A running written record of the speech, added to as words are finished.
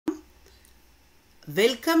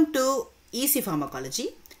Welcome to Easy Pharmacology.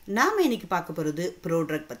 நாம இன்னைக்கு பார்க்க போறது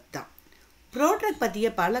Prodrug பத்தி தான். Prodrug பத்திய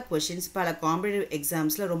பல क्वेश्चंस பல காம்படிட்டிவ்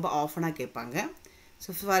எக்ஸாம்ஸ்ல ரொம்ப ஆஃபனா கேட்பாங்க.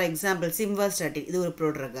 So for example, simvastatin இது ஒரு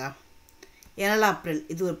Prodrug-ஆ? enalapril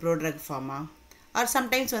இது ஒரு Prodrug ஃபார்மா? Or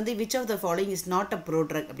sometimes வந்து which of the following is not a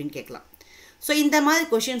Prodrug அப்படினு கேட்கலாம். So இந்த மாதிரி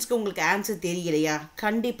क्वेश्चंஸ்க்கு உங்களுக்கு ஆன்சர் தெரியலையா?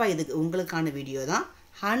 கண்டிப்பா இது உங்களுக்கான வீடியோ தான்.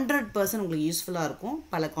 100% உங்களுக்கு யூஸ்ஃபுல்லா இருக்கும்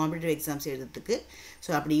பல காம்படிட்டிவ் எக்ஸாம்ஸ் எழுதுறதுக்கு. சோ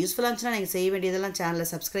அப்படி யூஸ்ஃபுல்லா இருந்துச்சுனா நீங்க செய்ய வேண்டியதெல்லாம் சேனலை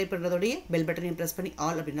சப்ஸ்கிரைப் பண்றதோடயே பெல் பட்டனையும் பிரஸ் பண்ணி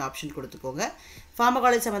ஆல் அப்படின ஆப்ஷன் கொடுத்துக்கோங்க.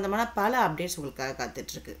 ஃபார்மகாலஜி சம்பந்தமான பல அப்டேட்ஸ் உங்களுக்காக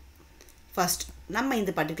காத்துட்டு இருக்கு. ஃபர்ஸ்ட் நம்ம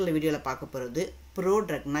இந்த பர்టిక్యులர் வீடியோல பார்க்க போறது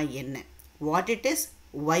Prodrugனா என்ன? What it is,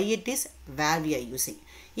 why it is, where we are using.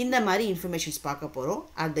 இந்த மாதிரி இன்ஃபர்மேஷன்ஸ் பார்க்க போறோம்.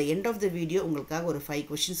 At the end of the video உங்களுக்காக ஒரு 5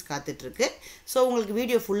 क्वेश्चंस காத்துட்டு இருக்கு. சோ உங்களுக்கு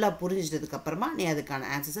வீடியோ ஃபுல்லா புரிஞ்சிட்டதுக்கு அப்புறமா நீ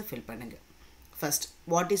அதுக்கான ஆன்சர்ஸை ஃபில் பண்ணுங்க. First,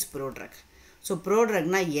 what is Prodrug? So Prodrug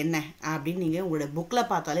na enna appdi neenga ungoda book la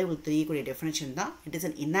paathale ungalku theriyக்கூடிய definition da. It is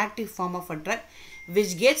an inactive form of a drug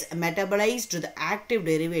which gets metabolized to the active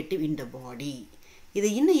derivative in the body. இதை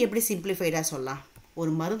இன்னும் எப்படி சிம்பிளிஃபைடா சொல்லலாம்?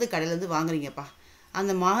 ஒரு மருந்து கடையில இருந்து வாங்குறீங்கப்பா.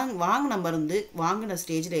 அந்த வாங்குன மருந்து வாங்குன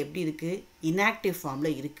ஸ்டேஜ்ல எப்படி இருக்கு? inactive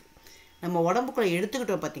formல இருக்கு. நம்ம உடம்புக்குள்ள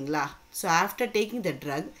எடுத்துக்கிட்டோம் பாத்தீங்களா? So after taking the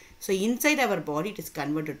drug, so inside our body it is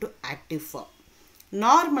converted to active form.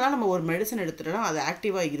 நார்மலா நம்ம ஒரு மெடிசன் எடுத்துட்டோம் அது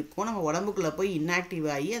ஆக்டிவா இருக்கும் நம்ம உடம்புக்குள்ள போய் இன்ஆக்டிவ்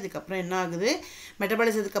ஆகி அதுக்கு அப்புறம் என்ன ஆகுது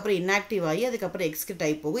மெட்டபாலிசத்துக்கு அப்புறம் இன்ஆக்டிவ் ஆகி அதுக்கு அப்புறம் எக்ஸ்கிரீட்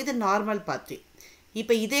ஆகி போகும் இது நார்மல் பாத்வே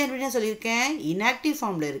இப்போ இதே என்ன சொல்லியிருக்கேன் இன்ஆக்டிவ்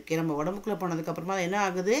ஃபார்ம்ல இருக்கு நம்ம உடம்புக்குள்ள போனதுக்கு அப்புறமா என்ன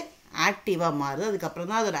ஆகுது ஆக்டிவா மாறுது அதுக்கு அப்புறம்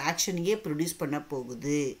தான் அதோட ஆக்ஷனையே ப்ரொடியூஸ் பண்ண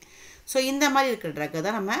போகுது சோ இந்த மாதிரி இருக்கிற ட்ரக்கை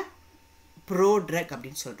தான் நம்ம Prodrug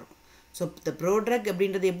அப்படினு சொல்றோம் சோ the Prodrug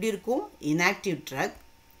அப்படின்றது எப்படி இருக்கும் inactive drug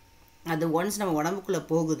அது once நம்ம உடம்புக்குள்ள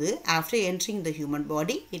போகுது after entering the human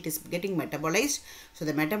body it is getting metabolized so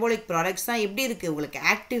the metabolic products தான் எப்படி இருக்கு உங்களுக்கு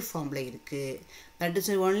active formல இருக்கு that is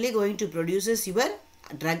only going to produces your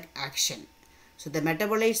drug action so the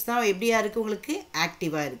metabolites தான் எப்படியா இருக்கு உங்களுக்கு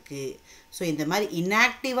ஆக்டிவா இருக்கு so இந்த மாதிரி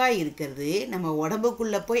inactiveா இருக்குது நம்ம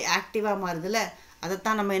உடம்புக்குள்ள போய் ஆக்டிவா மாறுதுல அத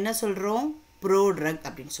தான் நம்ம என்ன சொல்றோம் Prodrug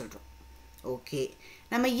அப்படினு சொல்றோம் okay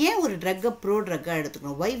நம்ம ஏன் ஒரு ட்ரக்க Prodrug-ஆ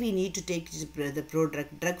எடுத்துக்கணும் why we need to take the Prodrug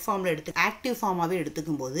drug formல எடுத்து ஆக்டிவ் ஃபார்மாவே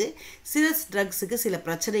எடுத்துக்கும்போது சில ட்ரக்ஸ்க்கு சில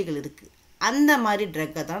பிரச்சனைகள் இருக்கு அந்த மாதிரி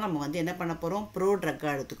ட்ரக்கை தான் நம்ம வந்து என்ன பண்ண போறோம்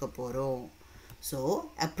Prodrug-ஆ எடுத்துக்க போறோம் so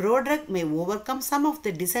a Prodrug may overcome some of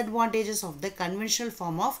the disadvantages of the conventional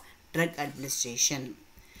form of drug administration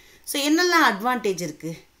so என்னெல்லாம் அட்வான்டேஜ்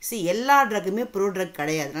இருக்கு see எல்லா ட்ரக்குமே Prodrug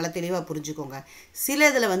கிடையாது நல்லா தெளிவா புரிஞ்சுக்கோங்க சில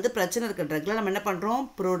இதுல வந்து பிரச்சனை இருக்க ட்ரக்ல நம்ம என்ன பண்றோம்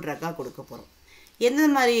Prodrug-ஆ கொடுக்க போறோம் என்ன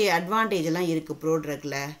மாதிரி அட்வான்டேஜ் எல்லாம் இருக்கு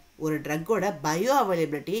Prodrug-ல ஒரு ட்ரக்கோட பயோ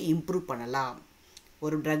அவைலபிலிட்டியை இம்ப்ரூவ் பண்ணலாம்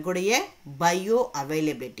ஒரு ட்ரக்கோடைய பயோ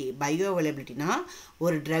அவைலபிலிட்டினா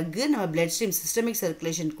ஒரு ட்ரக் நம்ம blood stream systemic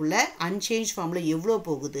circulationக்குள்ள unchanged formல எவ்வளவு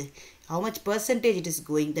போகுது how much percentage it is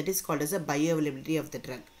going that is called as a bioavailability of the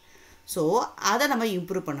drug so அத நம்ம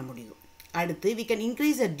இம்ப்ரூவ் பண்ண முடியும் அடுத்து we can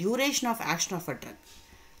increase the duration of action of a drug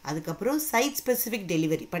அதுக்கு அப்புறம் side specific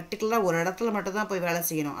delivery பர்టిక్యులரா ஒரு இடத்துல மட்டும் தான் போய் வேலை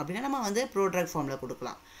செய்யணும் அப்படினா நம்ம வந்து Prodrug ஃபார்ம்ல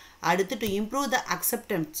கொடுக்கலாம் அடுத்து to improve the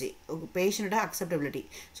acceptance பேஷண்டோட acceptability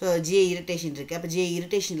so GI irritation இருக்கு அப்ப GI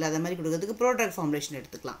irritation இல்லாத மாதிரி கொடுக்கிறதுக்கு Prodrug formulation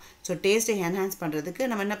எடுத்துக்கலாம் so taste enhance பண்றதுக்கு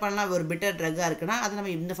நம்ம என்ன பண்ணலாம் ஒரு bitter drug-ஆ இருக்குனா அத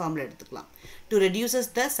நம்ம இந்த ஃபார்ம்ல எடுத்துக்கலாம் to reduces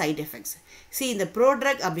the side effects see இந்த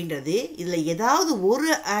Prodrug அப்படின்றது இதுல ஏதாவது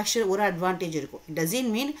ஒரு ஆக்ஷன் ஒரு அட்வான்டேஜ் இருக்கும் it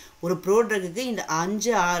doesn't mean ஒரு Prodrug-க்கு இந்த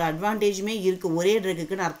 5 6 அட்வான்டேஜ்மே இருக்கு ஒரே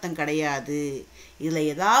ட்ரக்குன்னு அர்த்தம் கிடையாது இதுல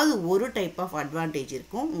ஏதாவது ஒரு டைப் ஆஃப் அட்வான்டேஜ்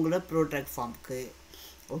இருக்கும் உங்களோட Prodrug ஃபார்ம்க்கு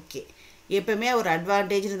ஓகே எப்பவுமே ஒரு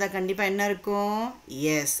அட்வான்டேஜ் இருந்தா கண்டிப்பா என்ன இருக்கும்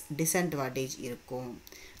எஸ் டிஸ்அட்வான்டேஜ் இருக்கும்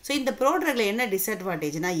சோ இந்த Prodrug-ல என்ன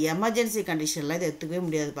டிஸ்அட்வான்டேஜ்னா எமர்ஜென்சி கண்டிஷன்ல இத எடுத்துக்கவே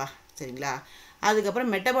முடியாதுப்பா சரிங்களா அதுக்கு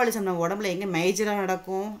அப்புறம் மெட்டபாலிசம் நம்ம உடம்புல எங்க மேஜரா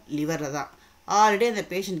நடக்கும் லிவர்ல தான் ஆல்ரெடி அந்த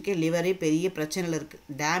பேஷண்ட்க்கு லிவரே பெரிய பிரச்சனைல இருக்கு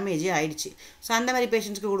டேமேஜ் ஆயிடுச்சு சோ அந்த மாதிரி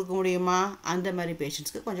பேஷண்ட்ஸ்க்கு கொடுக்க முடியுமா அந்த மாதிரி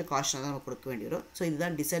பேஷண்ட்ஸ்க்கு கொஞ்சம் காஷனா தான் நம்ம கொடுக்க வேண்டியது சோ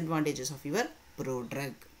இதுதான் disadvantages of your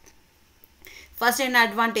Prodrug first என்ன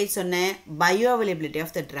அட்வான்டேஜ் சொன்னேன் bioavailability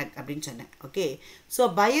of the drug அப்படினு சொன்னேன் okay so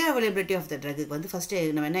bioavailability of the drug-க்கு வந்து ஃபர்ஸ்ட்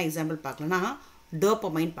நம்ம என்ன எக்ஸாம்பிள் பார்க்கலாம்னா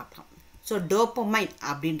டோபமைன் பார்க்கலாம் சோ டோபமைன்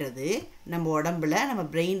அப்படின்றது நம்ம உடம்புல நம்ம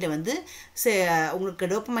பிரெயின்ல வந்து உங்களுக்கு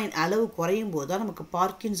டோபமைன் அளவு குறையும் போது தான் நமக்கு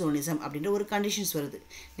பார்க்கின்சோனிசம் அப்படின்ற ஒரு கண்டிஷன்ஸ் வருது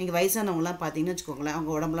நீங்க வயசானவங்க எல்லாம் பாத்தீங்கன்னா வெச்சுக்கோங்களேன்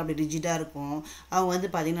அவங்க உடம்புல அப்படியே ரிஜிடா இருக்கும் அவங்க வந்து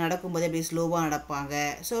பாத்தீங்கன்னா நடக்கும்போது அப்படியே ஸ்லோவா நடப்பாங்க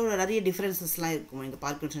சோ நிறைய டிஃபரன்சஸ்லாம் இருக்கும் நீங்க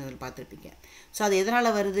பார்க்கின்சோனிசம் பார்த்திருப்பீங்க சோ அது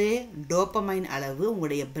எதனால வருது டோபமைன் அளவு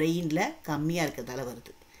உங்களுடைய பிரெயின்ல கம்மியா இருக்கதால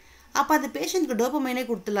வருது அப்ப அந்த பேஷண்ட்க்கு டோபமைனே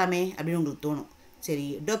கொடுத்துலாமே அப்படி உங்களுக்கு தோணும் சரி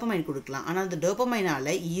டோபமைன் கொடுக்கலாம் ஆனா அந்த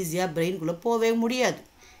டோபமைனால ஈஸியா பிரெயின்குள்ள போவே முடியாது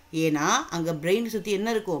ஏன்னா அங்கே பிரெயின் சுற்றி என்ன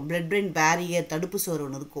இருக்கும், பிளட் பிரெயின் பேரியர் தடுப்பு சுவர்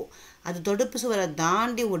ஒன்று இருக்கும். அது தடுப்பு சுவரை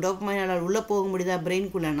தாண்டி உங்கள் டோபமைனால் உள்ளே போக முடியுதா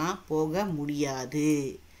பிரெயின்குள்ளேனா? போக முடியாது.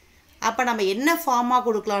 அப்போ நம்ம என்ன ஃபார்மாக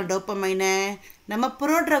கொடுக்கலாம் டோபமைனை? நம்ம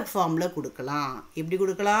ப்ரோட்ரக் ஃபார்மில் கொடுக்கலாம். எப்படி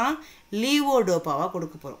கொடுக்கலாம்? லீவோடோப்பாவாக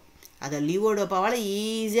கொடுக்க போகிறோம். அதை லீவோடோப்பாவால்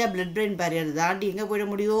ஈஸியாக பிளட் பிரெயின் பேரியர் தாண்டி எங்கே போயிட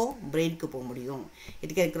முடியும்? பிரெயினுக்கு போக முடியும்.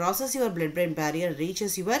 It can crosses your blood brain barrier,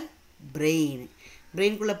 reaches your brain.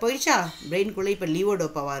 பிரெயின்குள்ளே போயிடுச்சா? பிரெயின்குள்ளே இப்போ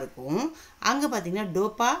லீவோடோப்பாவாக இருக்கும். அங்கே பார்த்தீங்கன்னா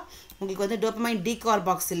டோப்பா உங்களுக்கு வந்து டோபமைன்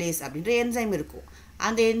டீகார்பாக்சிலேஸ் அப்படின்ற என்சைம் இருக்கும்.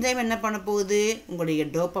 அந்த என்சைம் என்ன பண்ண போகுது? உங்களுடைய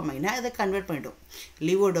டோபமைனை அதை கன்வெர்ட் பண்ணிடும்.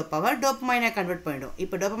 லீவோடோப்பாவை டோபமைனை கன்வெர்ட் பண்ணிடும்.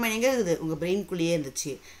 இப்போ டோபமைன் எங்கே இருக்குது? உங்கள் பிரெயின்குள்ளேயே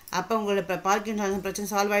இருந்துச்சு. அப்போ உங்களோட இப்போ பார்க்கின்சன்ஸ் பிரச்சனை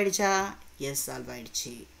சால்வ் ஆகிடுச்சா? எஸ், சால்வ்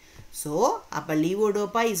ஆகிடுச்சு. ஸோ அப்போ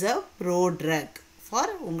லீவோடோப்பா இஸ் அ ப்ரோட்ரக்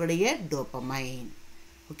ஃபார் உங்களுடைய டோபமைன்.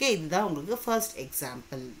 ஓகே, இதுதான் உங்களுக்கு ஃபர்ஸ்ட்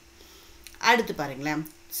எக்ஸாம்பிள். அடுத்து பாருங்களேன்,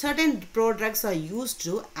 certain prodrugs are used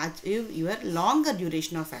to achieve your longer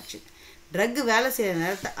duration of action. Drug வேலை செய்கிற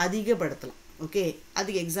நேரத்தை அதிகப்படுத்தலாம். ஓகே,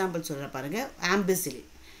 அதுக்கு எக்ஸாம்பிள் சொல்கிறேன் பாருங்கள்.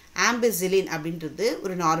 ஆம்பிசிலின் அப்படின்றது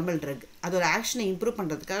ஒரு நார்மல் ட்ரக். அதோட ஆக்ஷனை இம்ப்ரூவ்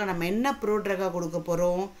பண்ணுறதுக்காக நம்ம என்ன ப்ரோட்ரக்காக கொடுக்க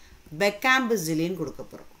போகிறோம்? பெக்காம்பிசிலின் கொடுக்க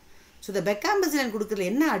போகிறோம். ஸோ இந்த பெக்காம்பிசிலின் கொடுக்குறதுல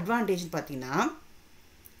என்ன அட்வான்டேஜ்னு பார்த்தீங்கன்னா,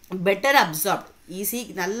 பெட்டர் அப்சார்ப்ட், ஈஸி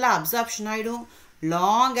நல்லா அப்சார்ப்ஷன் ஆகிடும்,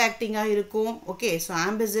 லாங் ஆக்டிங்காக இருக்கும். ஓகே, ஸோ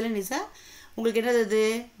ஆம்பிசிலின் இஸ் உங்களுக்கு என்னது?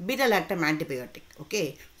 Beta lactam antibiotic. Okay,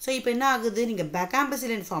 so இப்போ என்ன ஆகுது? நீங்கள்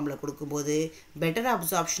பெக்காம்பிசிலின் ஃபார்மில் கொடுக்கும்போது பெட்டர்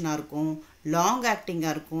அப்சார்ப்ஷனாக இருக்கும், லாங்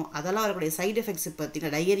ஆக்டிங்காக இருக்கும். அதெல்லாம் வரக்கூடிய சைடு எஃபெக்ட்ஸ்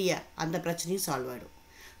பார்த்தீங்கன்னா டயரியா அந்த பிரச்சனையும் சால்வ் ஆகிடும்.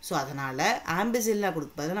 ஸோ அதனால் ஆம்பிசிலினாக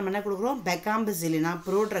கொடுக்கும்போது நம்ம என்ன கொடுக்குறோம்? பெக்காம்பிசிலினா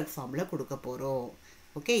ப்ரோட்ரக் ஃபார்மில் கொடுக்க போகிறோம்.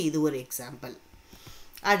 ஓகே, இது ஒரு எக்ஸாம்பிள்.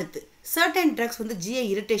 அடுத்து சர்டன் ட்ரக்ஸ் வந்து ஜிஐ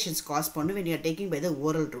இரிட்டேஷன்ஸ் காஸ் பண்ணும் when you are taking by the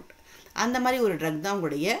oral route. அந்த மாதிரி ஒரு ட்ரக் தான்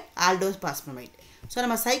உங்களுடைய ஆல்டோஸ்பாஸ்பமைட். ஸோ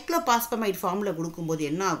நம்ம சைக்ளோபாஸ்பமைட் ஃபார்மில் கொடுக்கும்போது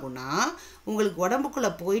என்ன ஆகும்னா, உங்களுக்கு உடம்புக்குள்ளே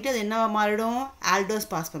போயிட்டு அது என்னவா மாறிடும்?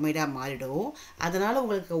 ஆல்டோஸ்பாஸ்பமைடாக மாறிடும். அதனால்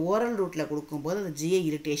உங்களுக்கு ஓரல் ரூட்டில் கொடுக்கும்போது அந்த ஜிஐ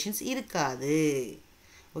இரிட்டேஷன்ஸ் இருக்காது.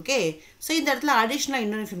 ஓகே, ஸோ இந்த இடத்துல அடிஷ்னலாக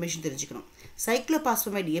இன்னொரு இன்ஃபர்மேஷன் தெரிஞ்சுக்கணும்.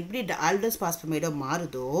 சைக்ளோபாஸ்பமைட் எப்படி ஆல்டோஸ்பாஸ்பமைடோ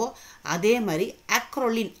மாறுதோ அதே மாதிரி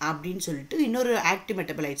ஆக்ரோலின் அப்படின்னு சொல்லிட்டு இன்னொரு ஆக்டிவ்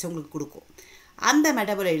மெட்டபலைட்ஸ் உங்களுக்கு கொடுக்கும். அந்த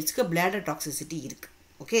மெட்டபலைட்ஸ்க்கு பிளேடர் டாக்ஸிசிட்டி இருக்குது.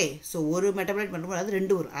 ஓகே, ஸோ ஒரு மெட்டபலைட் மட்டும் அது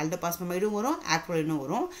ரெண்டு வரும், ஆல்டோபாஸ்பமைடும் வரும், ஆக்ரோலினும்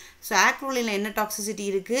வரும். ஸோ ஆக்ரோலினில் என்ன டாக்ஸிசிட்டி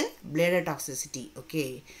இருக்குது? Bladder toxicity. Okay,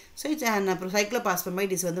 so it's அப்புறம்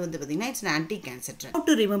சைக்ளோபாஸ்பமைட் இஸ் வந்து பார்த்தீங்கன்னா it's an anti cancer drug. How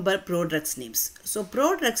to remember prodrugs names? So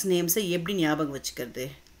ப்ரோட்ரக்ஸ் நேம்ஸை எப்படி ஞாபகம் வச்சுக்கிறது?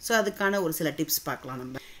 ஸோ அதுக்கான ஒரு சில டிப்ஸ் பார்க்கலாம்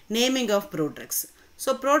நம்ம. Naming of ப்ரோட்ரக்ஸ். ஸோ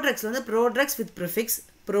ப்ரோட்ரக்ஸ் வந்து ப்ரோட்ரக்ஸ் with prefix,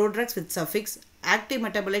 ப்ரோட்ரக்ஸ் with suffix, active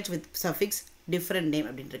metabolites with suffix, different name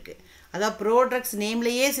அப்படின்னு இருக்கு. அதாவது ப்ரோட்ரக்ஸ்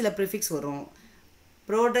நேம்லேயே சில ப்ரிஃபிக்ஸ் வரும்,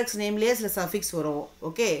 ப்ரோட்ரக்ஸ் நேம்லேயே சில சஃபிக்ஸ் வரும்.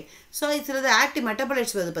 ஓகே, ஸோ சிலது ஆக்டிவ்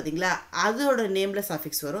மெட்டபலைட்ஸ் வருது பார்த்தீங்களா, அதோட நேமில்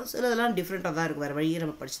சஃபிக்ஸ் வரும். சிலதெல்லாம் டிஃப்ரெண்ட்டாக தான் இருக்குது, வேறு வழியை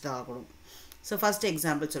நம்ம படிச்சு தான் ஆகணும். ஸோ ஃபஸ்ட்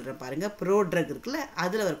எக்ஸாம்பிள் சொல்கிறேன் பாருங்கள். ப்ரோட்ரக் இருக்குல்ல,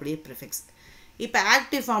 அதில் வரக்கூடிய ப்ரிஃபிக்ஸ். இப்போ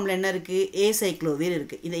ஆக்டிவ் ஃபார்மில் என்ன இருக்குது? ஏசைக்ளோவேர்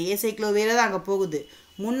இருக்குது. இந்த ஏசைக்ளோவேரை தான் அங்கே போகுது.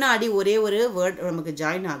 முன்னாடி ஒரே ஒரு வேர்ட் நமக்கு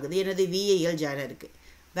ஜாயின் ஆகுது, என்னது? VAL ஜாயின் இருக்குது.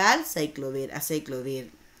 வேல் சைக்ளோவேர், அசைக்ளோவேர்,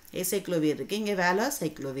 ஏசைக்ளோவேர் இருக்குது, இங்கே வேலா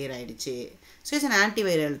சைக்ளோவேர் ஆகிடுச்சு. So it's an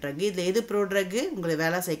antiviral drug. இதில் எது ப்ரோட்ரக்கு? உங்களுக்கு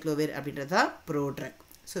வேலா சைக்ளோவேர் அப்படின்றது தான் ப்ரோட்ரக்.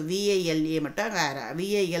 ஸோ VALA மட்டும் அங்கே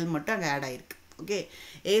VAL மட்டும் அங்கே ஆட் ஆகிருக்கு. ஓகே,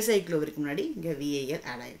 ஏசைக்ளோவேருக்கு முன்னாடி இங்கே VAL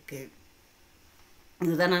ஆட் ஆகிருக்கு.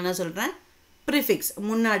 இதுதான் நான் என்ன சொல்கிறேன்? ப்ரிஃபிக்ஸ்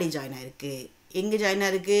முன்னாடி ஜாயின் ஆகிருக்கு. எங்கே ஜாயின்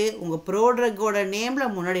ஆகிருக்கு? உங்கள் ப்ரோட்ரக்கோட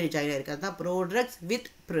நேமில் முன்னாடி ஜாயின் ஆகிருக்கு. அதுதான் ப்ரோட்ரக்ஸ் வித்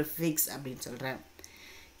ப்ரிஃபிக்ஸ் அப்படின்னு சொல்கிறேன்.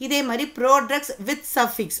 இதே மாதிரி ப்ரோட்ரக்ஸ் வித்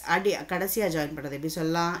சஃபிக்ஸ் அப்படி கடைசியாக ஜாயின் பண்ணுறது எப்படி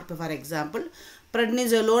சொல்லலாம்? இப்போ ஃபார் எக்ஸாம்பிள்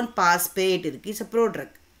ப்ரெட்னிசோலோன் பாஸ்பேட் இருக்குது, இட்ஸ்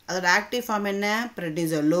ப்ரோட்ரக். அதோட ஆக்டிவ் ஃபார்ம் என்ன?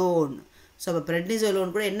 ப்ரெட்னிசோலோன். ஸோ அப்போ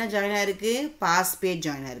ப்ரெட்னிசோலோன் கூட என்ன ஜாயின் ஆகிருக்கு? பாஸ்பேட்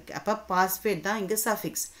ஜாயின் ஆகிருக்கு. அப்போ பாஸ்பேட் தான் இங்கே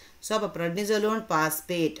சஃபிக்ஸ். ஸோ அப்போ prednisolone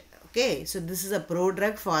phosphate. Okay, so this is a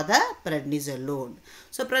prodrug for the prednisolone.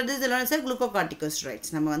 So prednisolone is a glucocorticosteroids.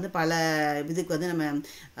 நம்ம வந்து பல இதுக்கு வந்து நம்ம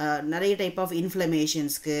நிறைய type of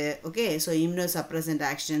இன்ஃப்ளமேஷன்ஸ்க்கு, okay, so இம்யூனோசப்ரசன்ட்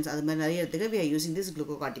actions அது மாதிரி நிறைய இடத்துக்கு we are using this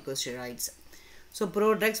glucocorticosteroids. So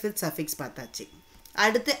ப்ரோட்ரக்ஸ் with suffix பார்த்தாச்சு.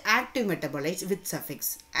 அடுத்து active metabolites with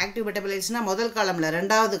suffix. Active மெட்டபாலைட்ஸ்னால் முதல் காலமில்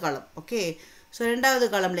ரெண்டாவது காலம். ஓகே, ஸோ ரெண்டாவது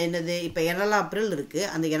காலமில் என்னது? இப்போ எனலாப்ரில் இருக்குது,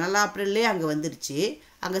 அந்த எனலாப்ரில்லே அங்கே வந்துருச்சு,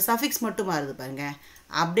 அங்கே சஃபிக்ஸ் மட்டும் மாறுது பாருங்கள்.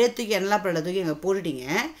 அப்படியே தூக்கி எனலாப்ரிலை தூக்கி அங்கே போட்டுட்டீங்க,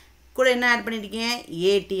 கூட என்ன ஆட் பண்ணிட்டீங்க?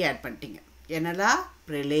 AT ஆட் பண்ணிட்டீங்க,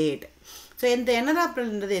 எனலாப்ரிலேட். ஸோ இந்த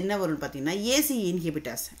எனலாப்ரில்ன்றது என்ன வரும்னு பார்த்தீங்கன்னா ACE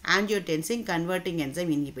inhibitors, angiotensin converting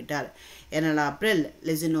enzyme inhibitor. எனலாப்ரில்,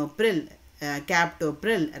 லெசினோப்ரில்,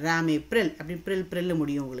 கேப்டோப்ரில், ராமிப்ரில் அப்படி ப்ரில்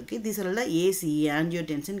முடியும் உங்களுக்கு. இது சொல்லலாம் ACE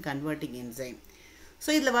angiotensin converting enzyme. So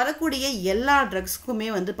இதில் வரக்கூடிய எல்லா ட்ரக்ஸ்க்குமே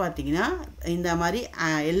வந்து பார்த்திங்கன்னா இந்த மாதிரி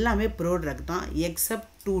எல்லாமே ப்ரோட்ரக் தான், எக்ஸப்ட்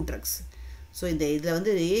 2 ட்ரக்ஸ். ஸோ இதில்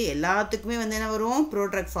வந்து எல்லாத்துக்குமே வந்து என்ன வரும்,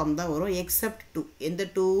 ப்ரோட்ரக் ஃபார்ம் தான் வரும், எக்ஸப்ட் 2. எந்த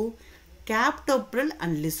 2? கேப்டோப்ரில்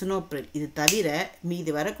அண்ட் லிசனோப்ரில். இது தவிர மீது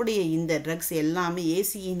வரக்கூடிய இந்த ட்ரக்ஸ் எல்லாமே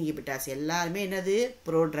ஏசி இன்ஹிபிட்டார்ஸ் எல்லாருமே என்னது,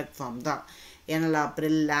 ப்ரோட்ரக் ஃபார்ம் தான்.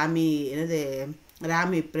 எனலாப்ரில்,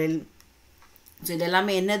 ராமிப்ரில். ஸோ இது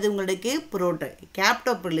எல்லாமே என்னது உங்களுக்கு, ப்ரோட்ரக்.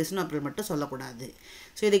 கேப்டோப்ரில், லிசனோப்ரில் மட்டும் சொல்லக்கூடாது.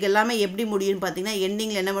 ஸோ இதுக்கு எல்லாமே எப்படி முடியும்னு பார்த்தீங்கன்னா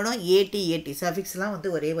எண்டிங்கில் என்ன வேணும், ஏடி சஃபிக்ஸ்லாம்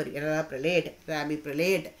வந்து ஒரே வரும், எனலாப்ரிலேட்,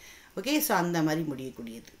 ராமிப்ரிலேட். ஓகே, ஸோ அந்த மாதிரி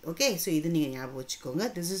முடியக்கூடியது. ஓகே, ஸோ இது நீங்கள் ஞாபகம் வச்சுக்கோங்க.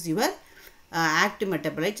 This is your active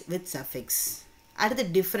metabolites with suffix. அடுத்து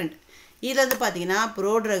டிஃப்ரெண்ட். இதில் வந்து பார்த்தீங்கன்னா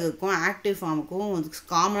ப்ரோட்ரகுக்கும் ஆக்டிவ் ஃபார்முக்கும்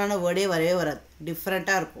காமனான வேர்டே வரவே வராது,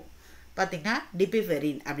 டிஃப்ரெண்ட்டாக இருக்கும். பார்த்திங்கன்னா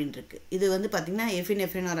டிபிஃபெரின் அப்படின்னு இருக்குது. இது வந்து பார்த்திங்கன்னா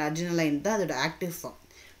எஃபினெஃப்ரின் ஒரு அட்ரினலைன் தான் அதோட ஆக்டிவ் ஃபார்ம்.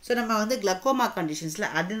 ஸோ நம்ம வந்து கிளக்கோமா கண்டிஷன்ஸில்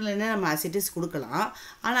அட்ரினலைனை நம்ம அசிட்டிஸ் கொடுக்கலாம்.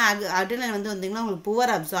 ஆனால் அட்ரினலைன் வந்து வந்திங்கன்னா உங்களுக்கு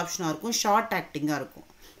புவர் அப்சார்ப்ஷனாக இருக்கும், ஷார்ட் ஆக்டிங்காக இருக்கும்.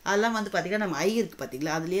 அதெல்லாம் வந்து பார்த்திங்கன்னா நம்ம ஐ இருக்குது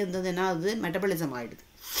பார்த்திங்களா, அதுலேயே வந்து என்ன ஆகுது, மெட்டபாலிசம் ஆகிடுது.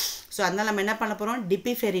 ஸோ அதனால் நம்ம என்ன பண்ண போகிறோம்,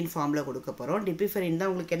 டிபிஃபெரின் ஃபார்மில் கொடுக்க போகிறோம். டிபிஃபெரின் தான்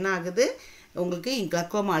உங்களுக்கு என்ன ஆகுது, உங்களுக்கு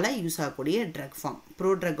கிளக்கோமாவில் யூஸ் ஆகக்கூடிய drug form,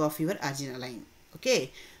 ப்ரோட்ரக் of your adrenaline. Okay,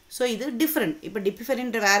 so இது டிஃப்ரெண்ட். இப்போ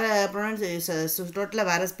டிபிஃபெரின்ற வேறு டோட்டலாக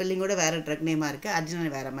வேறு ஸ்பெல்லிங்கோட வேறு ட்ரக் நேமாக இருக்குது,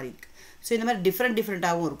 அட்ரினலைன் வேறு மாதிரி இருக்குது. ஸோ இந்த மாதிரி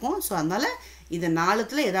டிஃப்ரெண்ட்டாகவும் இருக்கும். ஸோ அதனால் இந்த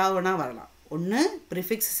 4த்தில் ஏதாவது ஒன்றா வரலாம். ஒன்று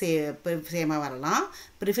ப்ரிஃபிக்ஸ் சேமாக வரலாம்,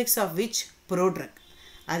 ப்ரிஃபிக்ஸ் ஆஃப் விச் ப்ரோட்ரக்,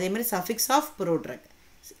 அதேமாதிரி சஃபிக்ஸ் ஆஃப் ப்ரோட்ரக்.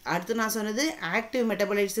 அடுத்து நான் சொன்னது ஆக்டிவ்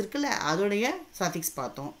மெட்டபாலைட்ஸ் இருக்குல்ல, அதோடைய சஃபிக்ஸ்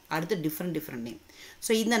பார்த்தோம். அடுத்து டிஃப்ரெண்ட் நேம்.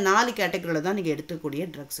 ஸோ இந்த 4 கேட்டகரியில் தான் நீங்கள் எடுக்கக்கூடிய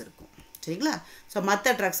ட்ரக்ஸ் இருக்கும். சரிங்களா? ஸோ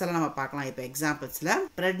மற்ற ட்ரக்ஸ் எல்லாம் நம்ம பார்க்கலாம். இப்போ எக்ஸாம்பிள்ஸில்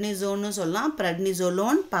ப்ரெட்னிசோன்னு சொல்லலாம்,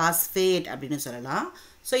 ப்ரெட்னிசோலோன் பாஸ்பேட் அப்படின்னு சொல்லலாம்.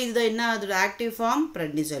 ஸோ இது என்ன, அதோட ஆக்டிவ் ஃபார்ம்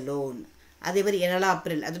ப்ரெட்னிசோலோன். அதே மாதிரி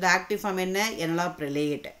எனலாப்ரில், அதோட ஆக்டிவ் ஃபார்ம் என்ன,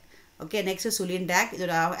 எனலாப்ரிலேட். ஓகே, நெக்ஸ்ட் சுலின்டாக்,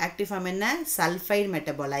 இதோட ஆக்டிவ் ஃபார்ம் என்ன, சல்ஃபைட்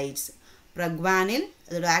மெட்டபாலைட்ஸ். ப்ரக்வானில்,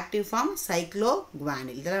 அதோட ஆக்டிவ் ஃபார்ம்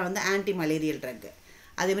சைக்ளோகுவானில். இதெல்லாம் வந்து ஆன்டி மலேரியல் ட்ரக்.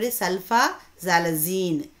 அதே மாதிரி சல்ஃபா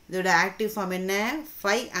ஜாலசீன், இதோட ஆக்டிவ் ஃபார்ம் என்ன,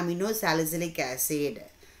 5-அமினோ salicylic acid.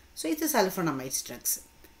 So it's சல்ஃபனமைட்ஸ் drugs.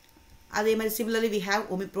 அதே மாதிரி similarly we have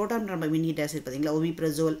proton pump inhibitors பார்த்தீங்களா,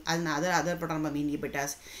 ஒமிப்ரசோல், அதர் புரோட்டான் பம்ப்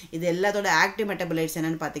இன்ஹிபிட்டர்ஸ். இது எல்லாத்தோட ஆக்டிவ் மெட்டபாலைட்ஸ்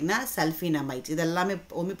என்னென்னு பார்த்தீங்கன்னா சல்ஃபினமைட்ஸ். இது எல்லாமே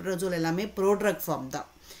ஒமிப்ரசோல் எல்லாமே ப்ரோட்ரக் ஃபார்ம் தான்.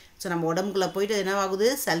 ஸோ நம்ம உடம்புக்குள்ளே போயிட்டு என்ன ஆகுது,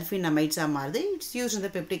 சல்ஃபினமைட்ஸாக மாறுது. இட்ஸ் யூஸ் இந்த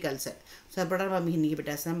peptic ulcer. So proton pump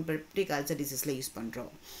inhibitors நம்ம பெப்டிக் அல்சர் டிசீஸில் யூஸ்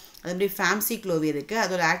பண்ணுறோம். அதே மாதிரி ஃபேம்சிக்ளோவிர் இருக்குது,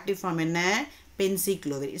 அதோட ஆக்டிவ் ஃபார்ம் என்ன,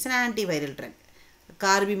 பென்சிக்ளோவிர். It's an antiviral drug.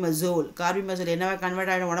 கார்பிமசோல் என்னவா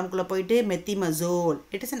கன்வெர்ட் ஆகிடும் உடம்புக்குள்ளே போயிட்டு, மெத்திமசோல்.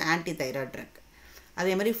 It is an anti thyroid drug.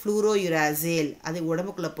 அதே மாதிரி ஃப்ளூரோயுராசேல், அது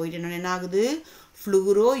உடம்புக்குள்ளே போயிட்டு என்ன ஆகுது,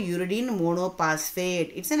 ஃப்ளூரோயுரிடின்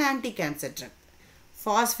monophosphate. It's an anti cancer drug.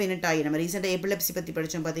 ஃபாஸ்ஃபெனிட்டாயின், நம்ம ரீசெண்டாக எபிலெப்சி பற்றி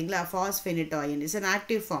படித்தோம் பார்த்தீங்களா, ஃபாஸ்ஃபெனிட்டாயின் is an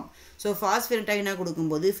active form. So ஃபாஸ்ஃபெனிட்டாயினாக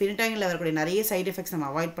கொடுக்கும்போது ஃபெனிட்டாயினில் வரக்கூடிய நிறைய சைட் எஃபெக்ட்ஸ் நம்ம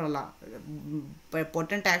அவாய்ட் பண்ணலாம்.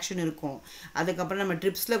 பொட்டன்ட் ஆக்ஷன் இருக்கும். அதுக்கப்புறம் நம்ம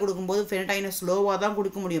ட்ரிப்ஸில் கொடுக்கும்போது ஃபெனிட்டாயினை ஸ்லோவாக தான்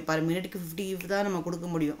கொடுக்க முடியும், பர் மினிட்டுக்கு 50 தான் நம்ம கொடுக்க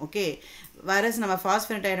முடியும். ஓகே, வேறஸ் நம்ம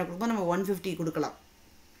ஃபாஸ்ஃபெனிட்டாயினை கொடுக்கும்போது நம்ம 150 கொடுக்கலாம்.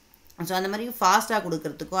 ஸோ அந்த மாதிரி ஃபாஸ்ட்டாக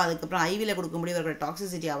கொடுக்கறதுக்கும், அதுக்கப்புறம் ஐவியில் கொடுக்கும்போது இருக்கிற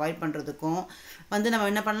டாக்ஸிசிட்டி அவாய்ட் பண்ணுறதுக்கும் வந்து நம்ம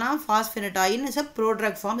என்ன பண்ணலாம், ஃபாஸ்ஃபெனிட்டாயின் is a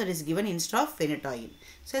ப்ரோட்ரக் form that is given instead of ஃபெனிட்டாயின்.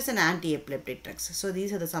 So it's an anti epileptic drugs. So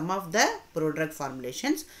these are the some of the ப்ரோட்ரக்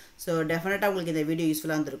formulations. So டெஃபினட்டாக உங்களுக்கு இந்த வீடியோ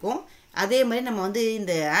யூஸ்ஃபுல்லாக இருந்திருக்கும். அதே மாதிரி நம்ம வந்து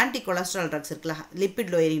இந்த ஆன்டி கொலஸ்ட்ரால் ட்ரக்ஸ் இருக்குல்ல,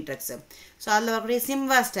 லிப்பிட் லோயரிங் ட்ரக்ஸ். ஸோ அதில் வரக்கூடிய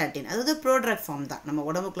சிம்வாஸ்டாட்டின், அதாவது ப்ரோட்ரக் ஃபார்ம் தான். நம்ம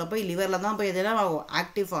உடம்புக்குள்ளே போய் லிவரில் தான் போய் எதுனா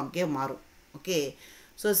ஆக்டிவ் ஃபார்ம்க்கே மாறும். Okay,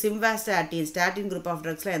 so சிம்வாஸ்டாட்டின், statin group of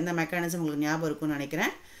ட்ரக்ஸில் எந்த மெக்கானிசம் உங்களுக்கு ஞாபகம் இருக்குன்னு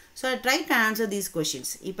நினைக்கிறேன். So try to answer these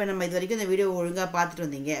questions. இப்போ நம்ம இது வரைக்கும் இந்த வீடியோ ஒழுங்காக பார்த்துட்டு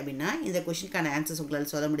வந்தீங்க அப்படின்னா இந்த கொஷினுக்கான ஆன்சர்ஸ்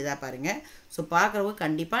உங்களால் சொல்ல முடியுதா பாருங்கள். ஸோ பார்க்குறவங்க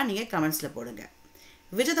கண்டிப்பாக நீங்கள் கமெண்ட்ஸில் போடுங்க.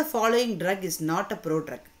 Which of the following drug is not a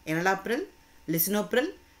ப்ரோட்ரக்? எனலாப்ரில்,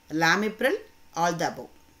 லிசினோப்ரில், லாமிப்ரில், all the above.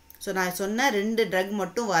 So நான் சொன்ன 2 ட்ரக்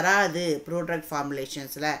மட்டும் வராது ப்ரோட்ரக்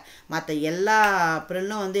ஃபார்முலேஷன்ஸில். மற்ற எல்லா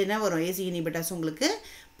ப்ரில்லும் வந்து என்ன வரும், ஏசி இன்ஹிபிட்டர்ஸ் உங்களுக்கு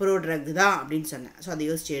ப்ரோட்ரக் தான் அப்படின்னு சொன்னேன். ஸோ அதை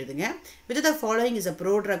யோசிச்சு எழுதுங்க. Which of the following is a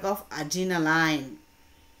ப்ரோட்ரக் of adrenaline?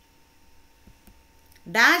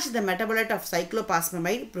 Dash the metabolite of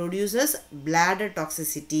cyclophosphamide produces bladder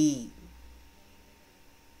toxicity.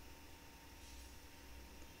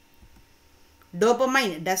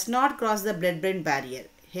 Dopamine does not cross the blood-brain barrier.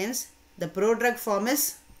 Hence, the prodrug form is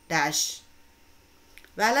dash.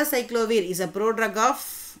 Valacyclovir is a prodrug of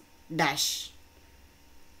dash.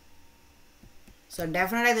 So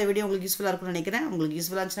டெஃபினட்டாக இந்த video உங்களுக்கு யூஸ்ஃபுல்லாக இருக்கும்னு நினைக்கிறேன். உங்களுக்கு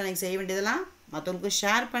யூஸ்ஃபுல்லாக இருந்துச்சுன்னா நீங்கள் செய்ய வேண்டியதெல்லாம் மற்றவங்களுக்கு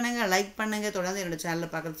ஷேர் பண்ணுங்கள், லைக் பண்ணுங்கள், தொடர்ந்து என்னோட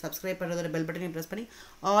சேனலில் பார்க்குறது சப்ஸ்கிரைப் பண்ணுறதோட பெல் பட்டனையும் ப்ரெஸ் பண்ணி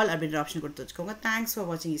ஆல் அப்படின்ற ஆப்ஷன் கொடுத்து வச்சுக்கோங்க. தேங்க்ஸ் ஃபார்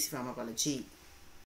வாட்சிங் ஈஸி ஃபார்மகாலஜி.